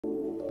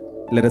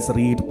Let us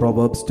read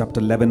Proverbs chapter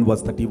 11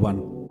 verse 31.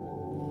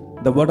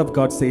 The word of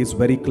God says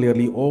very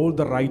clearly, all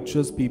the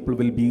righteous people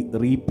will be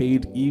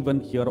repaid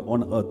even here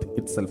on earth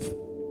itself.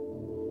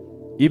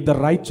 If the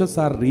righteous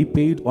are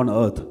repaid on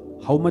earth,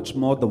 how much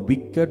more the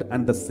wicked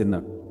and the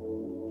sinner?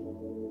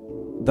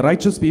 The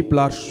righteous people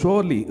are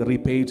surely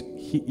repaid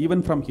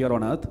even from here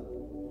on earth.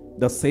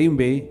 The same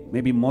way,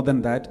 maybe more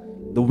than that,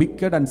 the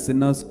wicked and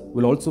sinners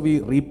will also be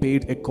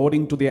repaid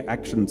according to their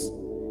actions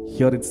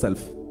here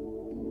itself.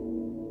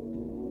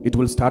 It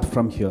will start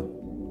from here.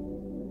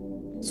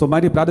 So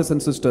my dear brothers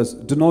and sisters,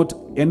 do not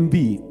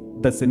envy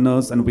the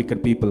sinners and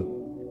wicked people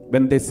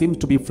when they seem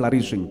to be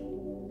flourishing,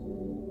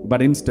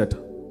 but instead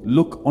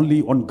look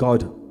only on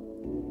God.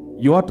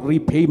 Your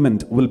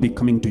repayment will be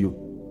coming to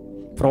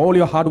you. For all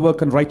your hard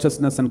work and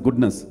righteousness and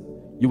goodness,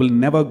 you will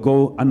never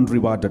go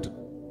unrewarded.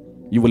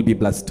 You will be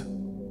blessed.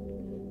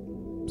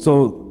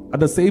 So at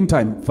the same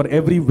time, for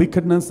every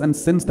wickedness and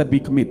sins that we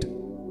commit,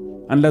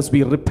 unless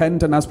we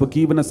repent and ask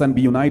forgiveness and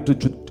be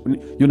united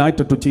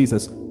to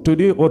Jesus,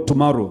 today or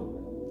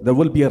tomorrow, there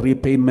will be a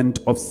repayment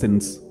of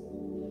sins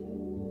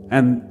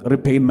and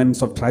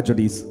repayments of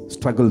tragedies,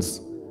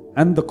 struggles,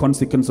 and the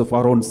consequence of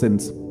our own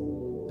sins.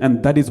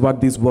 And that is what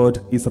this word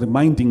is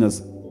reminding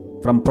us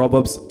from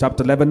Proverbs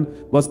chapter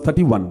 11 verse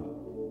 31.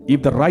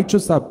 If the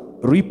righteous are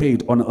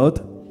repaid on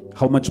earth,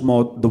 how much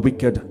more the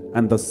wicked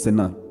and the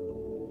sinner?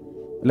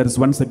 Let us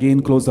once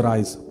again close our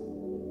eyes.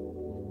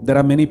 There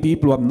are many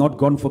people who have not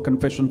gone for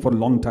confession for a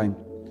long time.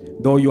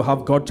 Though you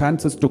have got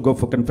chances to go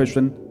for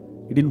confession,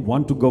 you didn't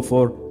want to go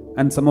for,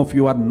 and some of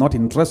you are not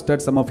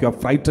interested, some of you are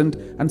frightened,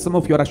 and some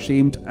of you are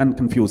ashamed and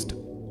confused.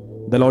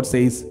 The Lord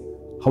says,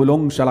 how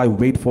long shall I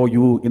wait for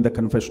you in the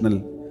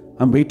confessional?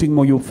 I'm waiting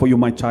for you,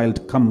 my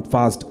child. Come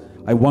fast.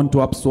 I want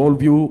to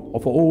absolve you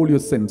of all your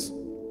sins.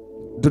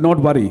 Do not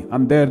worry.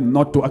 I'm there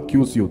not to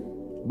accuse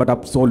you, but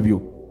absolve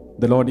you.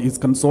 The Lord is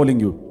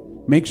consoling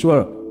you. Make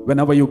sure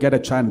whenever you get a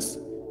chance,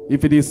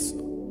 if it is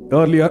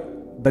earlier,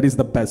 that is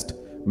the best.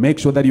 Make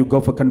sure that you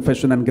go for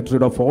confession and get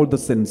rid of all the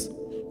sins.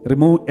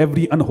 Remove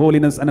every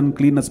unholiness and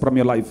uncleanness from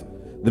your life.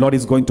 The Lord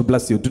is going to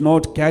bless you. Do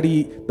not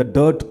carry the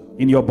dirt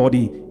in your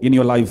body, in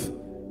your life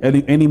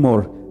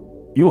anymore.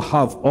 You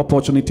have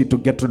opportunity to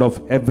get rid of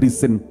every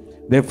sin.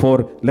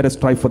 Therefore, let us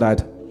try for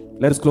that.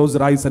 Let us close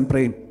our eyes and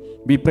pray.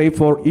 We pray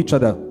for each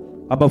other.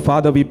 Abba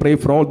Father, we pray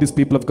for all these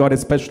people of God,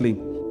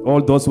 especially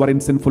all those who are in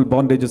sinful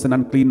bondages and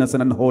uncleanness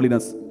and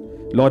unholiness.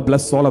 Lord,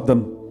 bless all of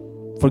them.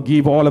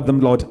 Forgive all of them,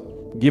 Lord.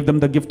 Give them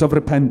the gift of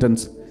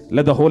repentance.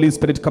 Let the Holy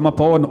Spirit come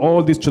upon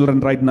all these children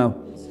right now.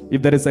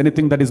 If there is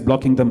anything that is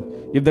blocking them,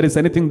 if there is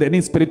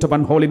any spirit of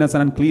unholiness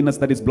and uncleanness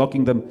that is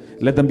blocking them,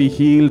 let them be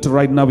healed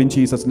right now in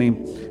Jesus'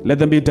 name. Let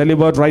them be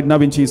delivered right now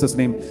in Jesus'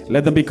 name.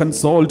 Let them be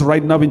consoled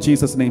right now in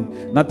Jesus'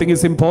 name. Nothing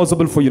is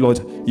impossible for you,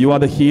 Lord. You are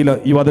the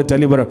healer. You are the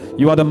deliverer.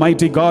 You are the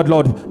mighty God,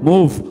 Lord.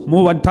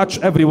 Move and touch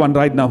everyone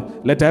right now.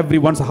 Let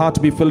everyone's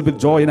heart be filled with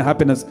joy and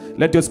happiness.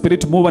 Let your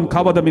spirit move and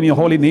cover them in your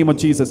holy name of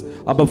Jesus.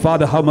 Abba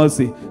Father, have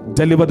mercy.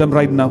 Deliver them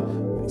right now.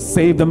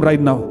 Save them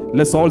right now.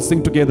 Let's all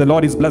sing together.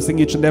 Lord is blessing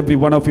each and every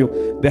one of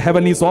you. The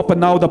heaven is open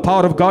now. The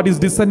power of God is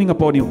descending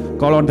upon you.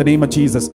 Call on the name of Jesus.